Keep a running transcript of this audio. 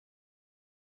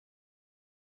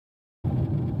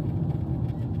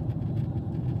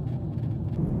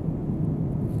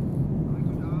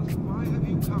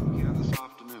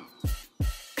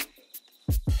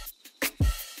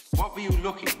What were you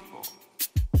looking for?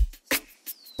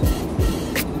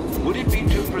 Would it be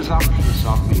too presumptuous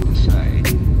of me to say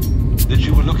that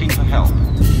you were looking for help?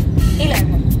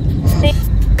 11.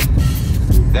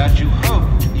 That you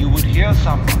hoped you would hear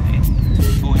somebody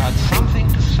who had something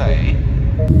to say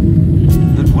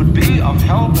that would be of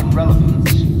help and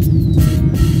relevance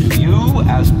to you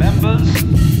as members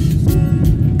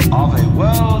of a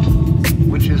world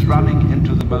which is running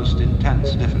into the most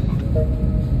intense difficulty.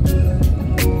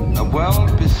 A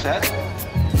world beset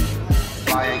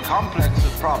by a complex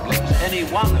of problems, any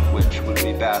one of which would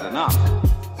be bad enough.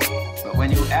 But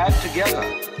when you add together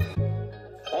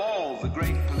all the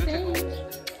great political,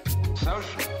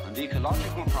 social and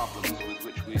ecological problems with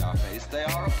which we are faced, they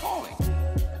are appalling.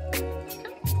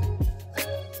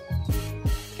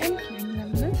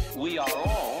 We are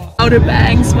all Outer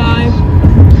Banks vibe.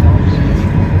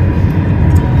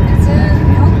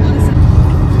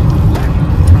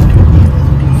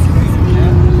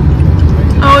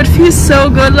 Oh, it feels so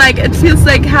good. Like it feels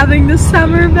like having the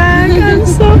summer back. I'm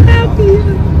so happy.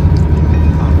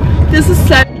 This is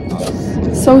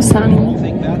so sunny.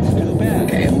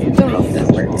 Okay, I don't know if that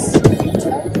works.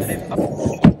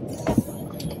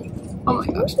 Oh my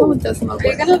gosh, no, it does not work.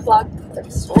 Are you gonna vlog the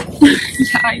store?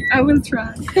 Yeah, I will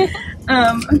try.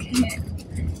 Okay.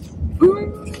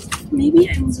 Maybe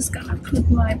I'm just gonna put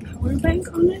my power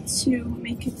bank on it to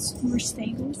make it more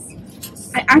stable.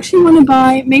 I actually want to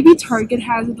buy, maybe Target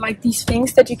has it, like these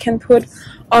things that you can put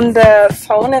on the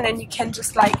phone and then you can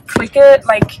just like click it,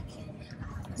 like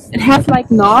it has like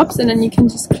knobs and then you can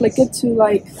just click it to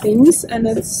like things and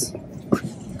it's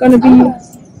gonna be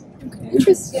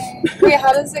Interesting. Wait,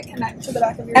 how does it connect to the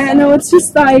back of your phone? I know, it's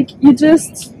just like you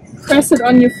just press it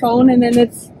on your phone and then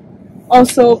it's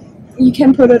also, you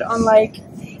can put it on like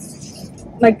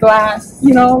glass,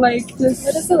 you know, like this.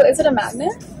 What is it a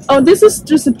magnet? Oh, this is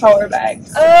just a power bank.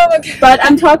 Oh, okay. But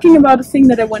I'm talking about the thing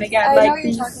that I want to get. I like know what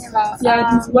you're talking about.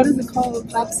 Yeah, what is it called?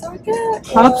 Pop socket?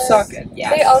 Pop socket,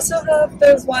 yeah. They also have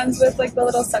those ones with like the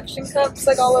little suction cups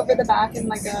like all over the back in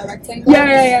like a rectangle.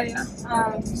 Yeah.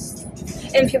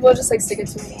 And people just like stick it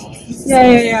to the wall.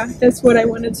 Yeah. That's what I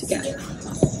wanted to get. A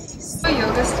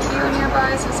yoga studio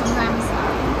nearby, so sometimes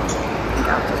like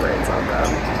afterwards I'll go.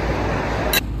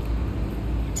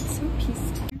 It's so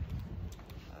peaceful.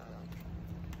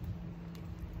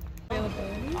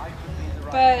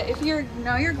 But if you're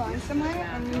going somewhere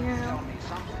and we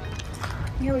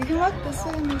can walk this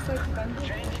way and there's like a bunch of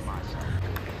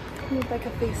you need like a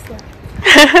facelift.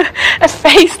 A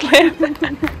facelift.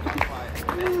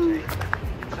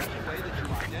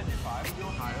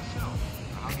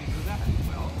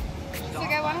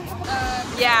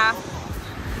 Yeah.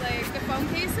 Like the phone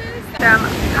cases. I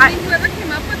think whoever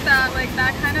came up with that, like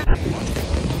that kind of.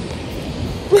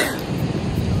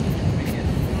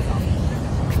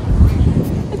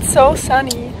 It's so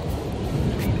sunny.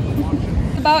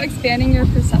 About expanding your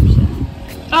perception.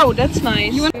 Oh, that's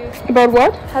nice. About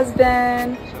what? Has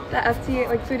been the FDA,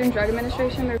 like Food and Drug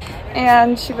Administration,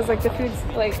 and she was like the food's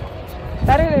like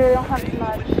better. They don't have too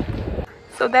much.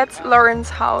 So that's Lauren's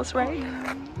house, right?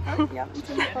 Oh, yeah, it's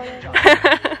in the photo.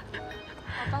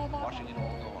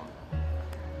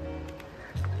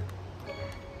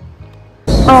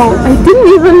 Oh, I didn't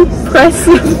even press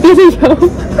the video.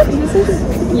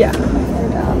 Yeah.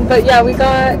 But yeah, we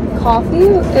got coffee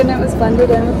and it was blended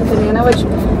in with the banana, which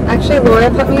actually Laura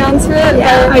put me onto it.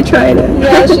 Yeah, I tried it.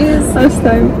 Yeah, she's last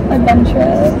time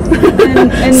adventurous.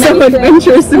 and so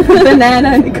adventurous to put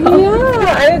banana in the coffee.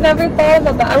 Yeah, I never thought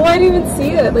about that. I didn't even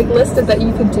see it like listed that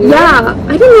you could do. Yeah,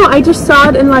 I don't know. I just saw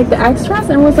it in like the extras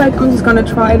and was like, I'm just gonna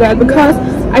try that because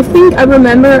I think I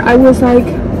remember I was like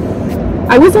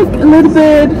a little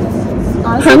bit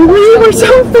hungry or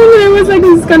something, and I was like,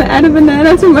 I'm just gonna add a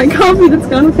banana to my coffee. That's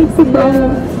gonna fix the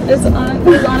problem. It's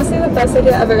honestly the best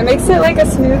idea ever. It makes it like a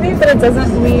smoothie, but it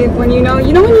doesn't leave when you know when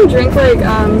you drink like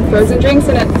frozen drinks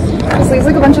and it just leaves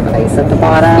like a bunch of ice at the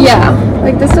bottom. Yeah,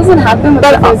 like this doesn't happen with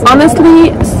but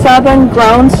honestly, Southern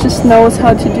Grounds just knows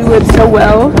how to do it so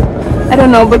well. I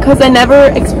don't know, because I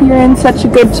never experienced such a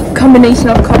good combination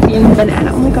of coffee and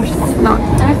banana. Oh my gosh, it's not.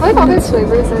 I feel like all these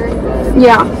flavors are good.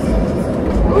 Yeah.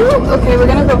 Ooh, okay, we're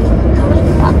gonna go.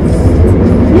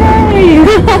 Yay!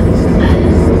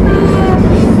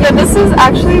 Yeah, this has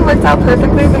actually worked out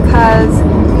perfectly because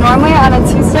normally on a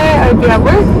Tuesday I would be at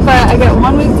work, but I get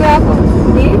 1 week off a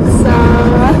week, so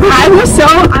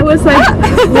I was like,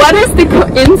 what is the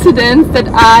coincidence that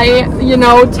I,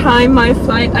 time my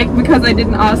flight, like, because I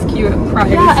didn't ask you prior.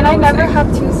 Yeah, and I never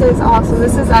have Tuesdays off, so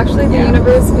this is actually the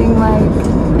universe being like,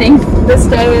 this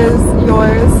day is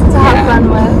yours to have fun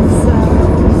with, so.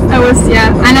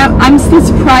 And I'm still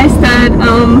surprised that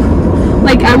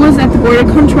like I was at the border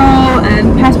control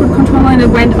and passport control, and it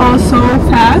went all so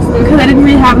fast because I didn't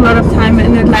really have a lot of time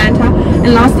in Atlanta.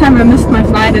 And last time I missed my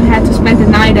flight and had to spend the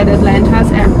night at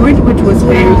Atlanta's airport, which was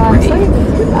very great.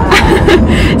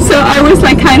 So I was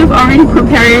like kind of already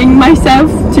preparing myself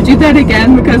to do that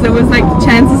again, because it was like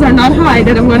chances are not high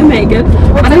that I'm going to make it.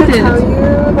 What but did I did. Tell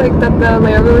you like that the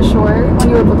layover was short when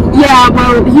you were booking? Yeah,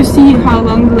 well, you see how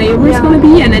long the layover is going to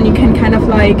be, and then you can kind of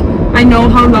like, I know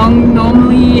how long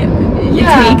normally it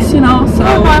takes, you know. So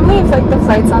well, normally if like the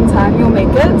flight's on time, you'll make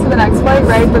it to the next flight,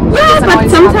 right? But yeah, but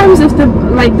sometimes if the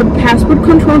passport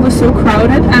control was so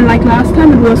crowded, and like last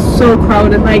time it was so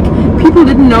crowded, like people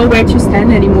didn't know where to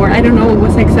stand anymore. I don't know, it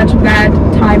was like such bad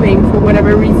timing for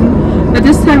whatever reason. But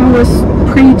this time it was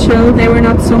pretty chill. There were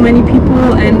not so many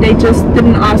people, and they just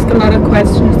didn't ask a lot of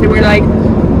questions. They were like,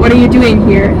 what are you doing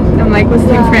here? I'm like,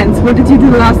 visiting friends. What did you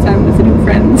do the last time? Visiting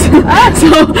friends. So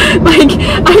like,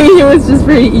 I mean, it was just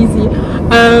very easy.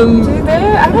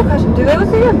 I have a question. Do they look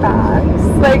at your bags?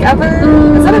 Like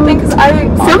ever? Is that a thing? Because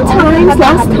sometimes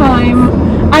last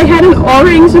time I had an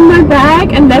orange in my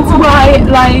bag, and that's why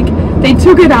like they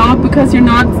took it out, because you're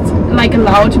not like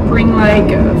allowed to bring like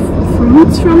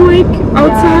fruits from like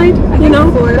outside. I think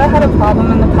Florida had a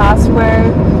problem in the past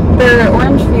where their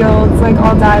orange fields like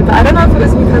all died, but I don't know if it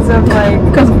was because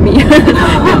of me.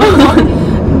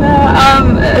 No,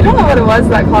 I don't know what it was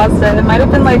that caused it. It might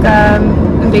have been like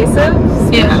invasive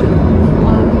species. Yeah.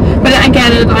 But I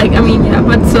get it, like, I mean, yeah,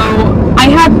 but so I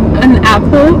had an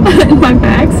apple in my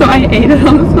bag, so I ate it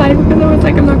on the flight because I was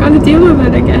like, I'm not going to deal with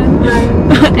it again. Right.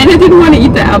 And I didn't want to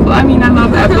eat the apple. I mean, I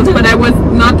love apples, but I was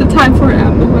not the time for an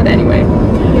apple, but anyway.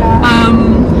 Yeah.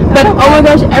 But oh my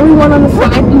gosh, everyone on the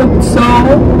flight looked so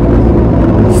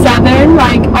southern.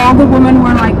 Like, all the women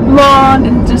were like blonde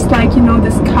and just like, you know,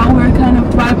 this cowboy kind of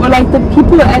vibe. Or like the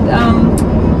people at,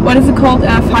 what is it called,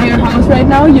 Firehouse right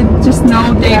now, you just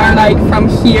know they are like from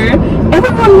here.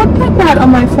 Everyone looked like that on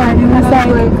my flight, and I was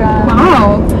like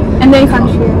wow. And they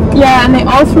and they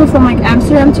all flew from like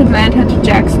Amsterdam to Atlanta to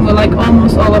Jacksonville, like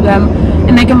almost all of them.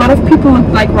 And like a lot of people look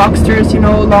like rock stars, you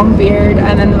know, long beard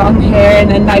and then long hair, and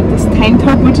then like this tank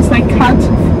top which is like cut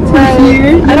to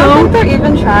here, you I don't know? think they're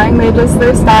even trying,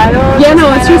 their style. Yeah,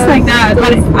 no, it's just like that.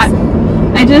 But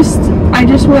I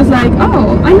just was like,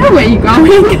 oh, I know where you're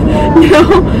going, you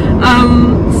know.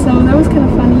 So that was kind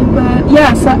of funny. But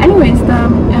yeah, so anyways, the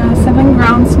 7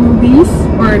 ground smoothies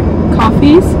or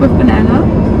coffees with banana,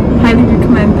 highly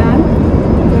recommend that.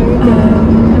 Very good.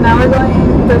 And now we're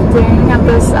going thrifting at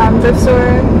this thrift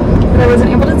store that I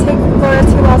wasn't able to take Laura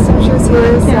to last time she was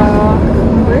here,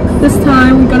 so this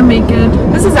time we're gonna make it.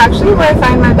 This is actually where I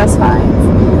find my best finds.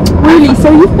 Really? So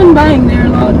you've been buying there a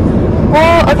lot?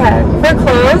 Well, okay, for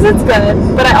clothes it's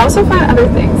good, but I also find other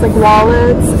things like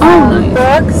wallets, nice.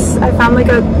 books. I found like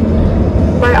a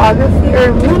biography,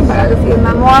 or not a biography, a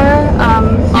memoir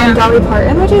on Dolly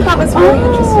Parton, which I thought was really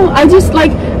interesting. I just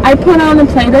like, I put on a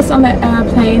playlist on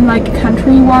the plane, like a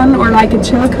country one or like a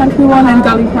chill country one, and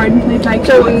Dolly Parton played like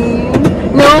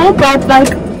no, but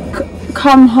like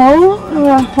Come Home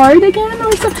or Hard Again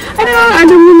or something. I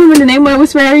don't remember the name, but it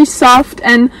was very soft.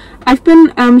 And I've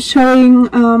been showing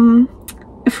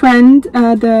a friend do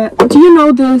you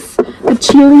know the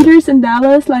cheerleaders in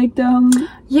Dallas, like the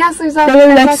yes, there's that. They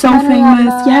were like so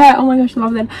famous. Yeah, oh my gosh, I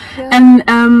love that. Yeah.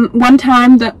 And one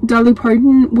time Dolly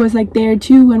Parton was like there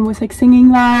too and was like singing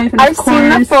live. And I've seen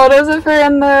the photos of her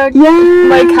in the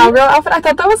like cowgirl outfit. I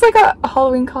thought that was like a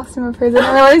Halloween costume of hers. I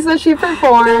didn't realize that she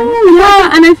performed.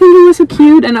 Yeah, and I think it was so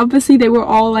cute. And obviously they were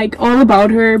all like all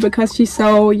about her because she's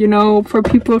so, you know, for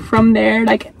people from there,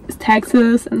 like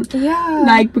Texas, and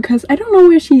like, because I don't know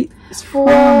where she's from.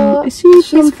 Well, is she's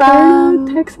from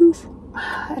Florida, Texas?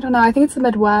 I don't know, I think it's the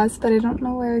Midwest, but I don't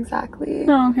know where exactly.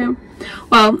 Oh, okay.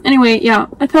 Well, anyway, yeah,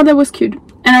 I thought that was cute.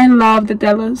 And I love the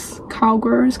Dallas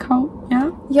Cowgirls,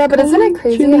 Yeah, but isn't it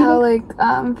crazy how like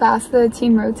fast the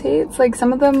team rotates? Like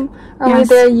some of them are only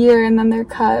there a year and then they're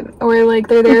cut, or like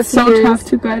they're there. It's so tough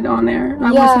to get on there.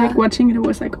 I was like watching it. It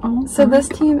was like, oh. So this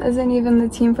team isn't even the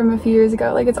team from a few years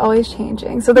ago. Like it's always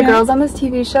changing. So the girls on this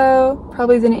TV show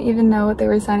probably didn't even know what they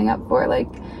were signing up for. Like,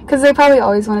 because they probably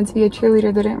always wanted to be a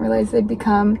cheerleader. They didn't realize they'd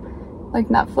become like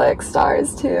Netflix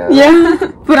stars too.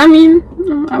 Yeah, but I mean,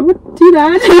 I would do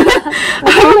that.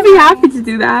 I would be happy to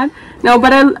do that. No,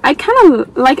 but I kind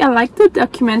of like, I like the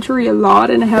documentary a lot,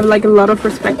 and I have like a lot of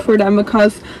respect for them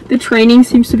because the training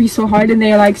seems to be so hard and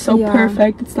they're like so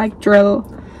perfect. It's like drill.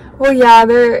 Well, yeah,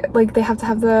 they're like, they have to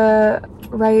have the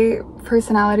right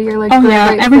personality, or like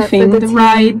everything, the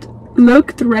right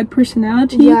look, the right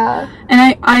personality.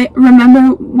 And I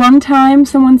remember one time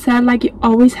someone said like you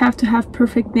always have to have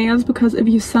perfect nails, because if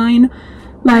you sign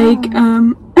like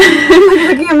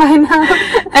Looking at mine now.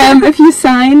 If you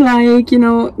sign, like, you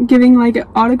know, giving like an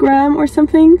autogram or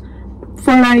something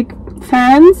for like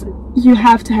fans, you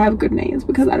have to have good nails,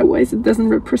 because otherwise it doesn't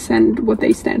represent what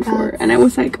they stand for. And I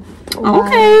was like,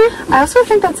 okay. I also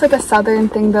think that's like a southern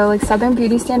thing though, like southern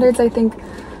beauty standards. I think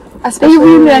especially they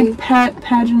really like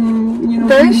pageant, you know,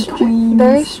 beauty queens.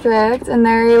 Very strict, and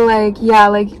they're like, yeah,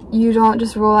 like you don't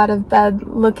just roll out of bed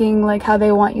looking like how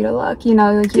they want you to look, you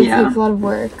know, like it takes a lot of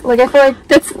work. Like I feel like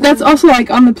that's also like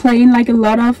on the plane, like a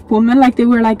lot of women, like they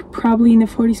were like probably in the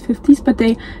 40s 50s, but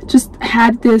they just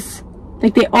had this,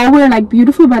 like they all were like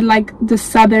beautiful, but like the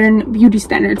southern beauty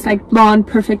standards, like blonde,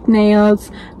 perfect nails,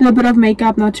 a little bit of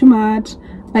makeup, not too much,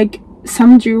 like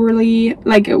some jewelry.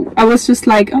 Like I was just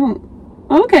like, oh,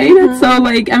 okay, that's so,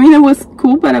 like, I mean, it was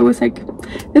cool, but I was like,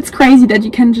 it's crazy that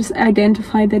you can just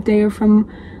identify that they are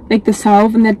from like the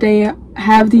South and that they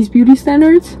have these beauty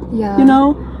standards. Yeah, you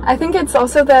know. I think it's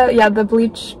also the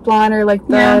bleach blonde or like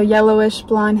the yellowish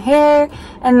blonde hair,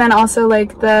 and then also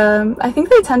like I think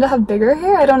they tend to have bigger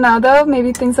hair. I don't know though,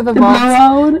 maybe things have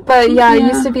evolved. But yeah, it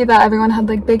used to be that everyone had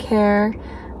like big hair,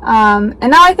 and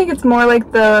now I think it's more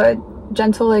like the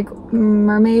gentle like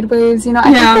mermaid waves, you know.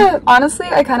 I think that honestly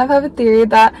I kind of have a theory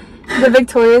that the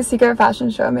Victoria's Secret fashion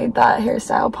show made that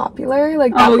hairstyle popular,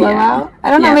 like that blowout.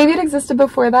 I don't know, maybe it existed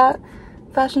before that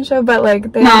fashion show, but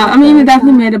like they I mean it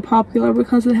definitely made it popular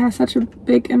because it has such a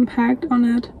big impact on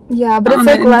it. Yeah, but it's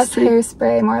like less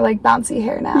hairspray, more like bouncy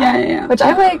hair now. Which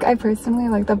I personally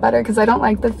like that better, because I don't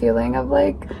like the feeling of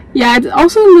like, it's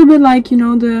also a little bit like, you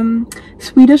know, the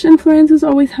Swedish influences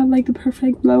always have like the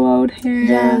perfect blowout hair.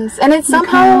 Yes, and it's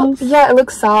somehow it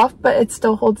looks soft, but it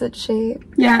still holds its shape.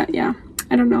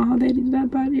 I don't know how they do that,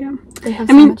 but they have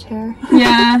so much hair.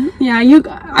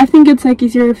 I think it's like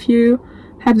easier if you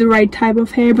have the right type of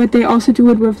hair, but they also do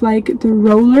it with like the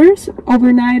rollers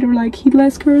overnight, or like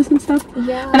heatless curls and stuff.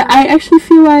 And I actually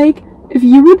feel like if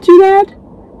you would do that,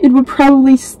 it would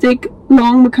probably stick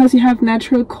long because you have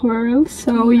natural curls,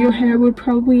 so your hair would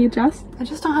probably adjust. I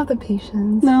just don't have the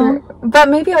patience. But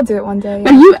maybe I'll do it one day.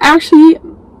 But you actually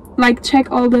like check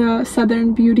all the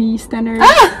southern beauty standards.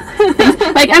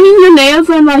 Like, I mean, your nails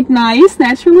are like nice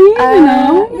naturally, you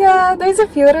know. Yeah, there's a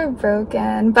few that are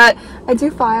broken, but I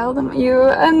do file them.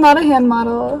 I'm not a hand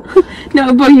model.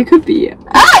 No, but you could be. No,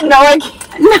 I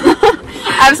can't. No.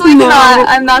 Absolutely not.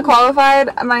 I'm not qualified.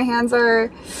 My hands are.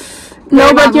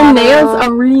 No, but your nails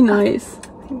are really nice.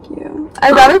 Thank you.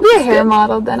 I'd rather be a hair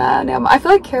model than a nail model. I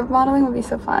feel like hair modeling would be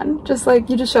so fun. Just like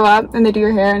you just show up and they do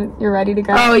your hair and you're ready to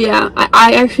go. Oh yeah,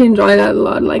 I actually enjoy that a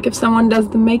lot. Like if someone does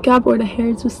the makeup or the hair,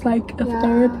 it's just like a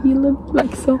therapy look,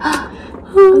 like so.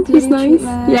 It's nice.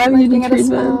 Yeah, beauty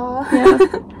treatment. Yeah.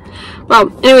 Well,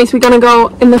 anyways, we're gonna go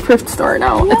in the thrift store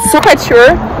now. It's so quite sure.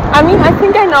 I mean, I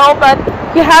think I know, but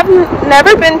you haven't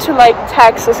never been to like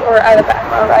Texas or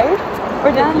Alabama, right?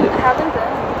 Or did you? I haven't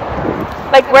been.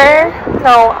 Like where?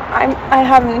 No, I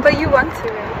haven't. But you want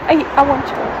to, right? I want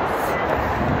to.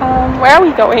 Where are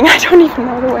we going? I don't even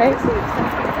know the way.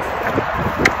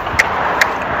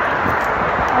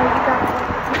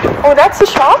 Oh, that's a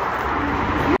shop?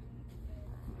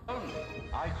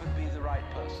 I could be the right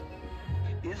person.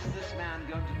 Is this man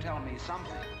going to tell me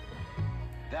something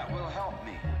that will help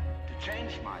me to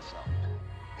change myself?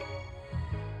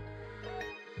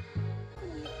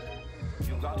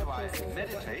 You've got to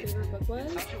meditate in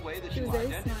such a way that you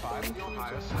identify with your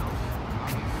higher self.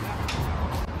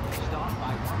 Start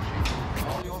by watching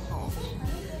all your thoughts.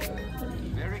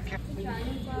 Very carefully.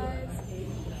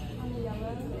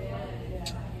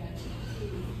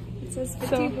 It says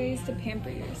 50 ways to pamper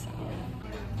yourself.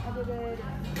 Edited.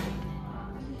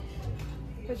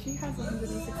 But she has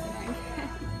 169.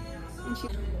 And she.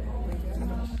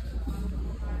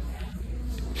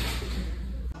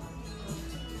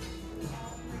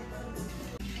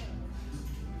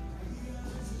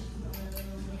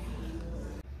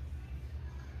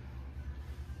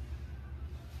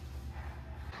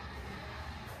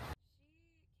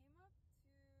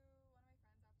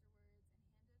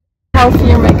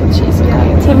 Healthier mac and cheese.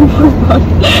 Tell me more about it.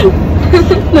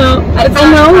 No, I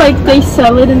know like they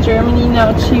sell it in Germany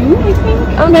now too, I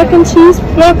think. Mac and cheese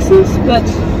boxes, but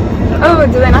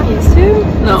do they not used to?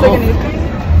 No. It's like a new thing?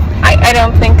 I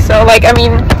don't think so. Like, I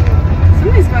mean,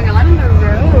 something's going on in the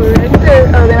road.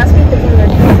 They must be picking their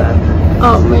kids up.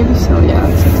 Oh, maybe so. Yeah,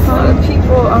 it's just a lot of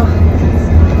people.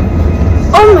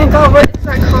 Oh my god, what is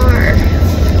that car?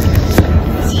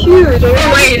 It's huge.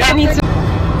 Oh wait, I need to.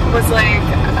 Was like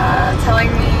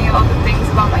telling me all the things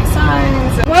about my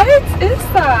signs. What is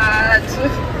that?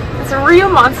 It's a real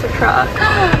monster truck.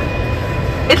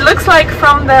 It looks like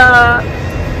from the,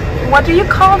 what do you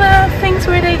call the things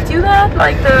where they do that?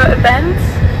 Like the events?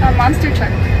 monster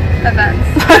truck events.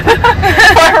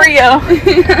 For real.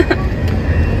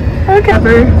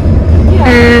 Okay. Yeah.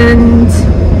 And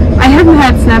I haven't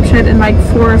had Snapchat in like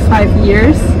 4 or 5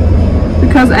 years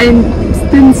because I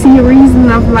didn't see a reason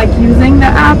of like using the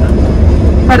app.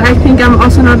 But I think I'm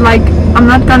also not like, I'm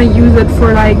not gonna use it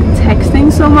for like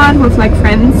texting so much with like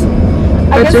friends,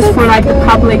 but just for like a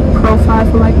public profile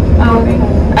for like outing.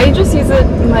 I just use it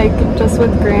like just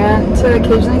with Grant to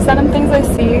occasionally send him things I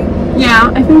see.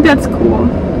 Yeah, I think that's cool.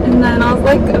 And then I was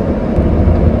like,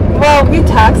 well, we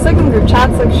text like in group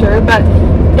chats, like sure, but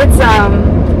it's I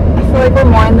feel like we're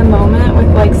more in the moment with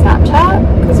like Snapchat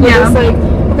because we're just like,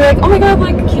 we're like, oh my god,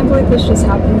 like I can't believe this just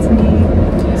happened to me.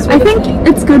 I think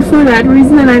it's good for that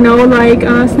reason, and I know like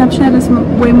Snapchat is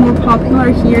way more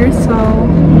popular here, so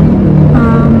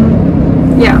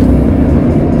yeah.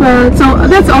 But so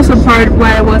that's also part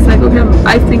why I was like, okay,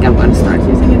 I think I'm gonna start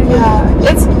using it again.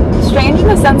 Yeah, it's strange in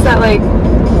the sense that like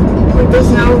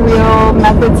there's no real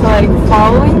method to like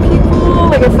following people.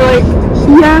 Like I feel like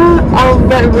I'll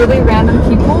get really random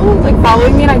people like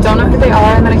following me and I don't know who they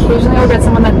are, and then occasionally I'll get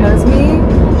someone that knows me,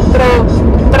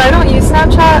 but I don't use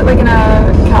Snapchat like in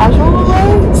a casual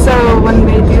way. So when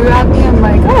they do add me, I'm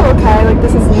like, oh okay, like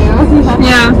this is new.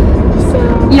 Yeah. So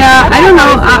I don't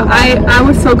know. I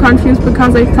was so confused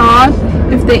because I thought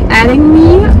if they adding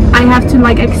me, I have to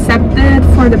like accept it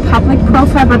for the public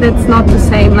profile, but it's not the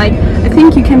same. Like I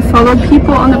think you can follow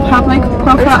people on the public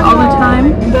profile all the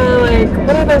time. The like,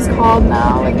 what are those called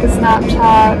now? Like the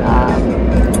Snapchat.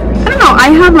 I don't know.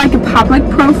 I have like a public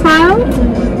profile,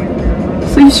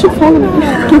 so you should follow me.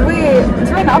 Wait,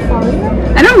 do I not follow you?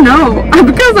 I don't know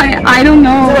because I don't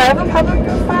know. Do I have a public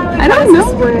profile? Like, I don't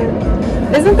know.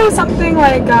 Isn't there something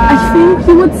like I think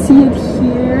you would see it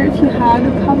here if you had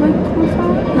a public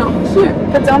profile. No, here.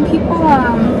 But don't people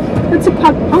it's a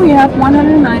pub. Oh, you have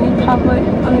 190 public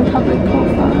on your public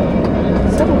profile.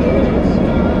 So weird.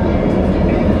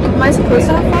 Am I supposed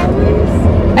to have followers?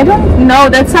 I don't know.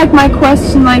 That's like my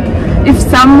question. Like, if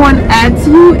someone adds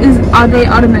you, are they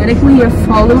automatically a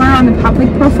follower on the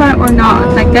public profile or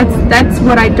not? Like that's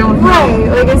what I don't know. Right.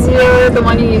 Like, is the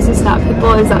one you use to snap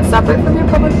people, is that separate from your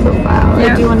public profile?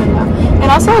 Yeah. I do want to know.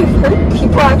 And also, I've heard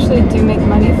people actually do make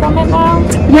money from it now.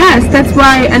 Yes, that's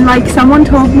why. And like someone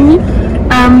told me,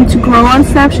 to grow on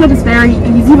Snapchat is very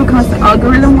easy because the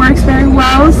algorithm works very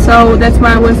well. So that's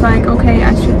why I was like, okay,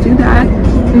 I should do that.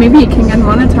 Maybe it can get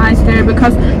monetized there,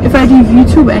 because if I do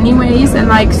YouTube anyways and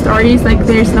like stories, like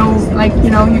there's no like, you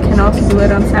know, you can also do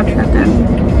it on Snapchat then.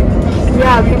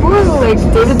 Yeah, people are like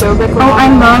David Dobrik. Oh, I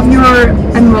love your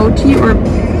emoji or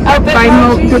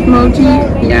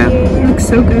Bitmoji. Yeah, it looks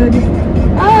so good.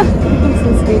 Ah, that's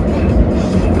so sweet.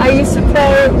 I used to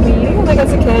play Wii like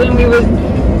as a kid, and we would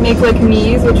make like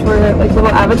Miis, which were like little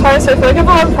avatars. So I feel like I have a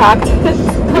lot of practice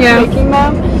of making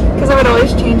them, because I would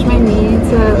always change my Mii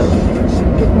to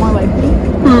look more like me.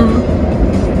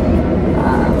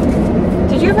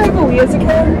 Did you ever have a Wii as a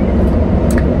kid?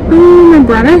 My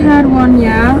brother had one,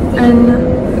 and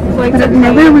like, but it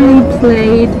never really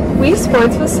played. Wii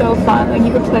Sports was so fun. Like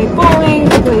you could play bowling, you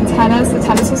could play tennis. The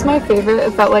tennis was my favorite.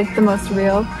 It felt like the most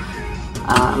real.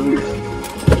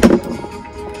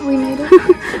 We made it.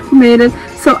 Made it.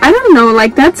 So I don't know.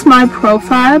 Like that's my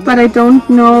profile, but I don't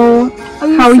know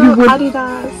how you would.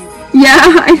 Adidas. Yeah,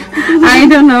 I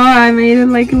don't know. I made it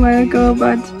like a while ago,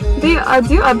 but they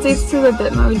do updates to the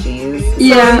Bitmojis. So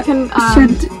yeah, you can,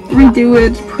 should redo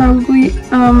it probably.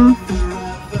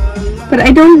 But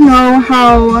I don't know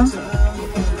how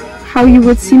you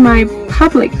would see my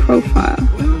public profile.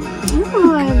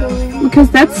 Oh, I believe. Because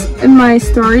that's in my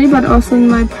story, but also in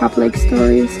my public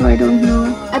story, so I don't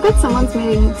know. I bet someone's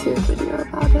made a YouTube video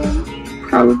about it.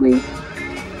 Probably. Do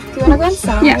you want to go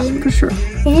inside? Yeah, for sure.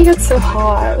 I think it gets so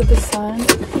hot with the sun.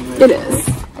 It is.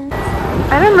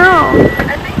 I don't know.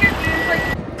 I think it is like...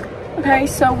 Okay,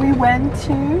 so we went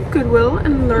to Goodwill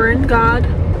and Lauren got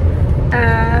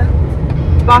a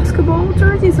basketball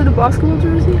jersey. Is it a basketball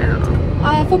jersey? I don't know.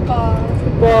 Football.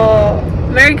 Football.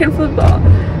 American football.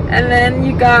 And then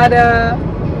you got a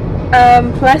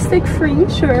plastic-free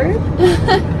shirt.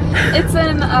 It's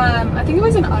an, I think it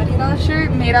was an Adidas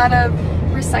shirt made out of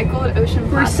recycled ocean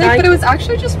plastic, but it was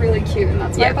actually just really cute, and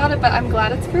that's why I bought it. But I'm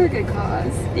glad it's for a good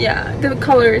cause. Yeah, the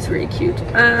color is really cute.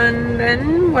 And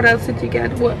then what else did you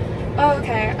get? What? Oh,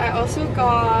 okay. I also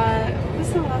got,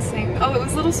 what's the last name? Oh, it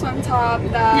was a little swim top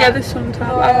that the swim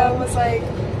top. Laura was like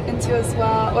into as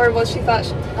well, or well, she thought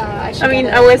I should. I mean,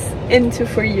 I was into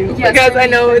for you because I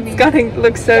know it's gonna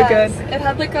look so good. It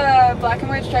had like a black and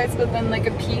white stripes, but then like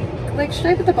a pink like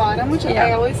stripe at the bottom, which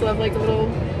I always love, like a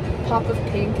little pop of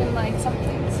pink and like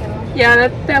something. So Yeah,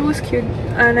 that was cute.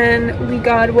 And then we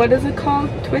got, what is it called?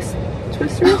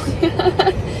 Twisters?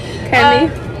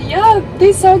 Candy. Yeah,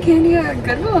 they sell candy at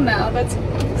Goodwill now. That's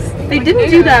they didn't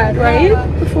do that, right?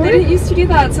 Before? They didn't used to do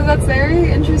that, so that's very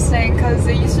interesting because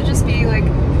it used to just be like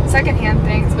secondhand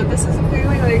things, but this is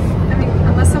clearly like, I mean,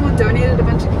 unless someone donated a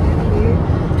bunch of candy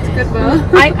to Goodwill.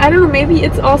 I don't know, maybe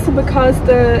it's also because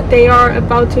they are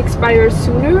about to expire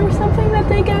sooner or something that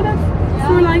they get it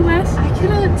for like less. I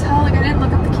couldn't tell, like I didn't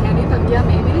look up the candy, but yeah,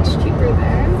 maybe it's cheaper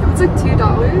there. It's like $2,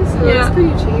 so it's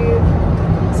pretty cheap.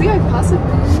 So yeah, possibly.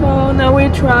 So now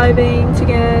we're driving to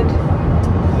get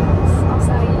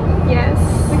acai. Yes.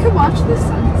 We could watch the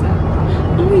sunset.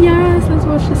 Oh yes, let's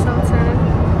watch the sunset.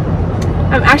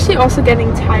 I'm actually also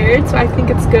getting tired, so I think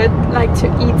it's good like to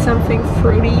eat something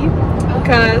fruity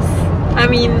because I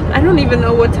mean I don't even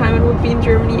know what time it would be in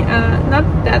Germany. Not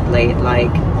that late,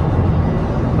 like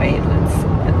wait, let's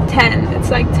 10. It's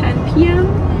like 10 p.m.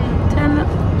 10,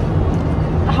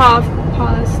 half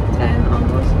past 10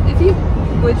 almost.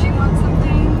 Would you want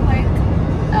something like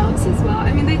else as well?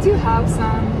 I mean, they do have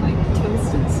some like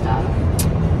toast and stuff.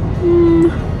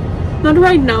 Not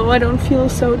right now. I don't feel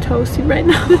so toasty right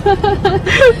now.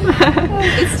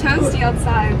 It's toasty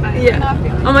outside, but yeah. You're not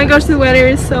feeling oh my gosh, the weather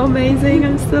is so amazing.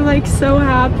 I'm still like so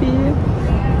happy.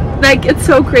 Yeah. Like it's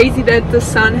so crazy that the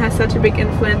sun has such a big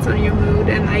influence on your mood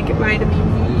and like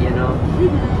vitamin D, you know.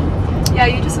 Yeah,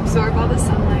 you just absorb all the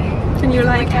sunlight. And you're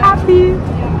like happy.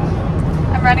 Yeah.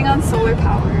 I'm running on solar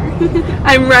power.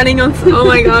 I'm running on, oh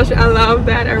my gosh, I love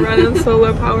that. I run on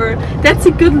solar power. That's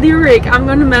a good lyric. I'm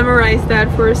gonna memorize that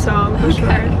for a song for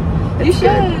sure. You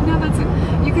should. No, that's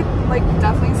you could like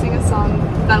definitely sing a song,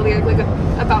 that lyric like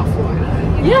about Florida.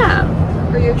 You know?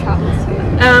 Yeah. Or your travels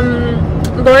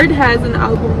too. Lorde has an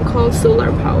album called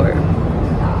Solar Power.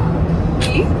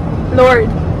 Me? Lorde.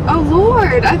 Oh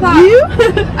Lord, I thought you?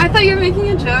 I thought you were making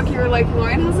a joke. You were like,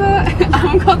 Lauren has a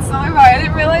album called Solar Power. I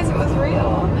didn't realize it was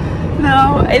real.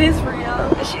 No, it is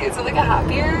real. Is it like a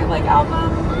happier like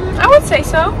album? I would say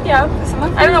so, yeah.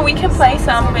 I don't know, we can play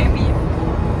some maybe.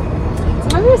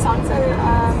 Some of your songs are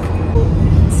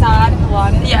sad,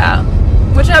 melodic. Yeah,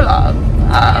 which I love.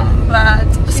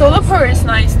 But Solar Power is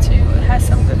nice too. It has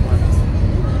some good ones.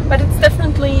 But it's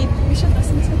definitely, we should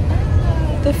listen to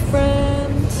that.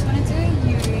 Different.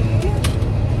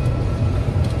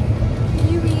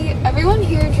 Everyone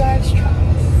here drives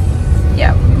trucks.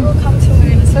 Yeah. People will come to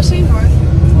learn, especially in North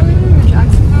Florida or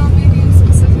Jacksonville maybe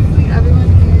specifically. Everyone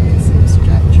here seems to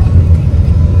drive truck.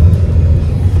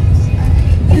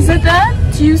 Is it that?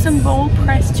 Juice and bowl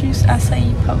pressed juice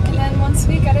acai poke. And then once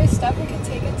we get our stuff, we can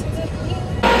take it to the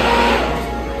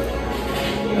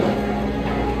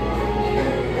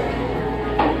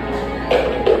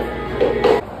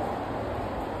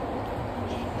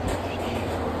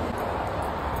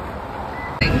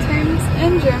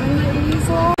in German that you use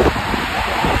a lot.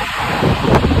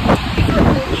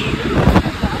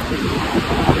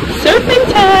 Surfing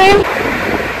time!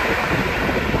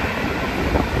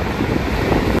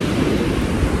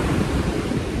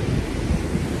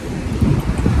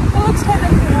 That looks kind of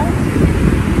cool.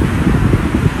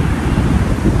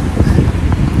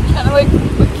 Kind of like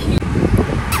cute.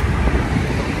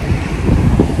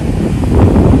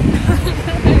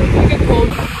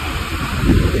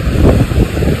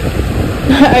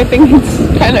 I think it's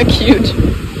kind of cute.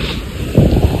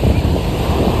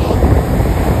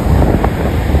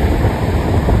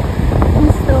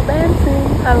 He's still dancing.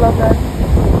 I love that.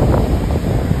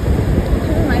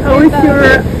 How is your...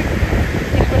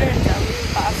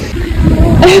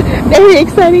 Very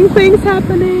exciting things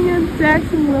happening at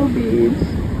Jacksonville Beach.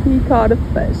 He caught a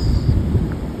fish.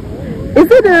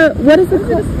 Is it a... what is it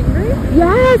called? Is it a stingray?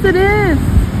 Yes, it is.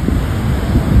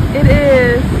 It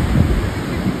is.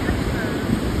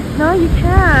 No, you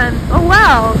can. Oh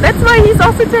wow, that's why he's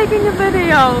also taking a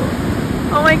video.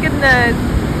 Oh my goodness.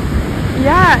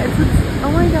 Yeah, it's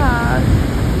oh my gosh.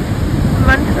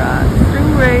 Mantra,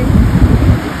 stingray.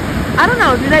 I don't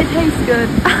know, did I taste good?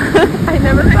 I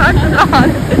never thought about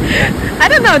it. I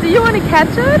don't know, do you want to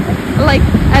catch it? Like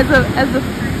as a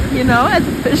you know, as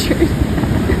a fisher.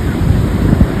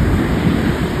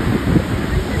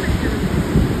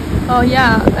 Oh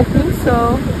yeah, I think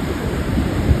so.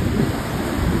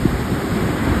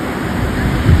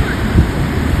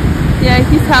 Yeah,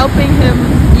 he's helping him.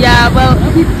 Yeah, well,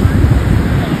 he's...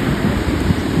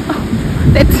 Oh,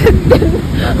 that's it.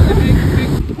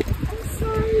 I'm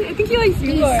sorry. I think he likes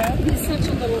you, Laura. He's such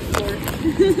a little fork.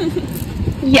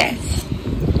 Yes.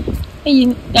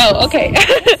 You... Oh, okay.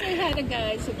 Say hi to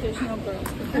guys if there's no girls.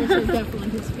 The girls are definitely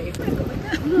his favorite.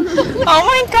 Oh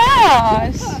my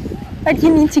gosh. But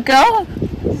you need to go.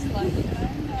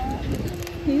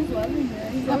 He's lucky.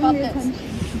 How about this?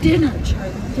 Dinner,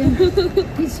 Charlie. Dinner.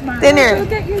 He's smart. Dinner. Go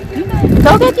get your dinner.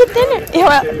 Go get your dinner.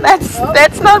 Yeah, well,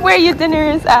 that's not where your dinner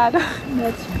is at.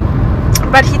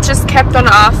 But he just kept on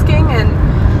asking, and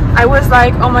I was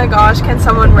like, oh my gosh, can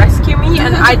someone rescue me?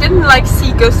 And I didn't like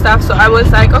see Gustav, so I was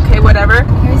like, okay, whatever.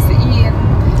 Here's the E, and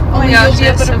only you'll be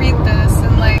able to read this,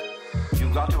 and like.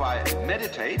 You've got to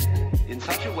meditate in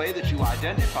such a way that you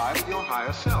identify with your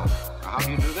higher self. How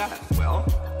do you do that? Well,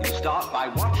 you start by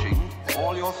watching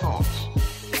all your thoughts.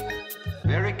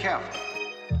 Very carefully.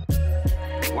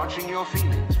 Watching your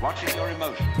feelings, watching your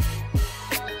emotions.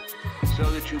 So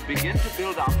that you begin to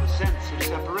build up a sense of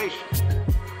separation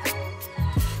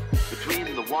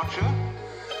between the watcher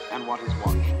and what is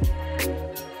watched.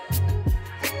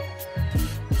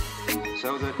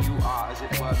 So that you are, as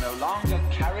it were, no longer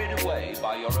carried away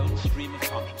by your own stream of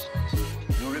consciousness.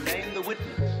 You remain the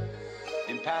witness,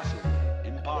 impassive,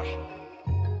 impartial,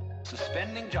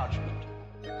 suspending judgment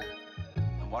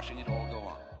and watching it all go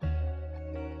on.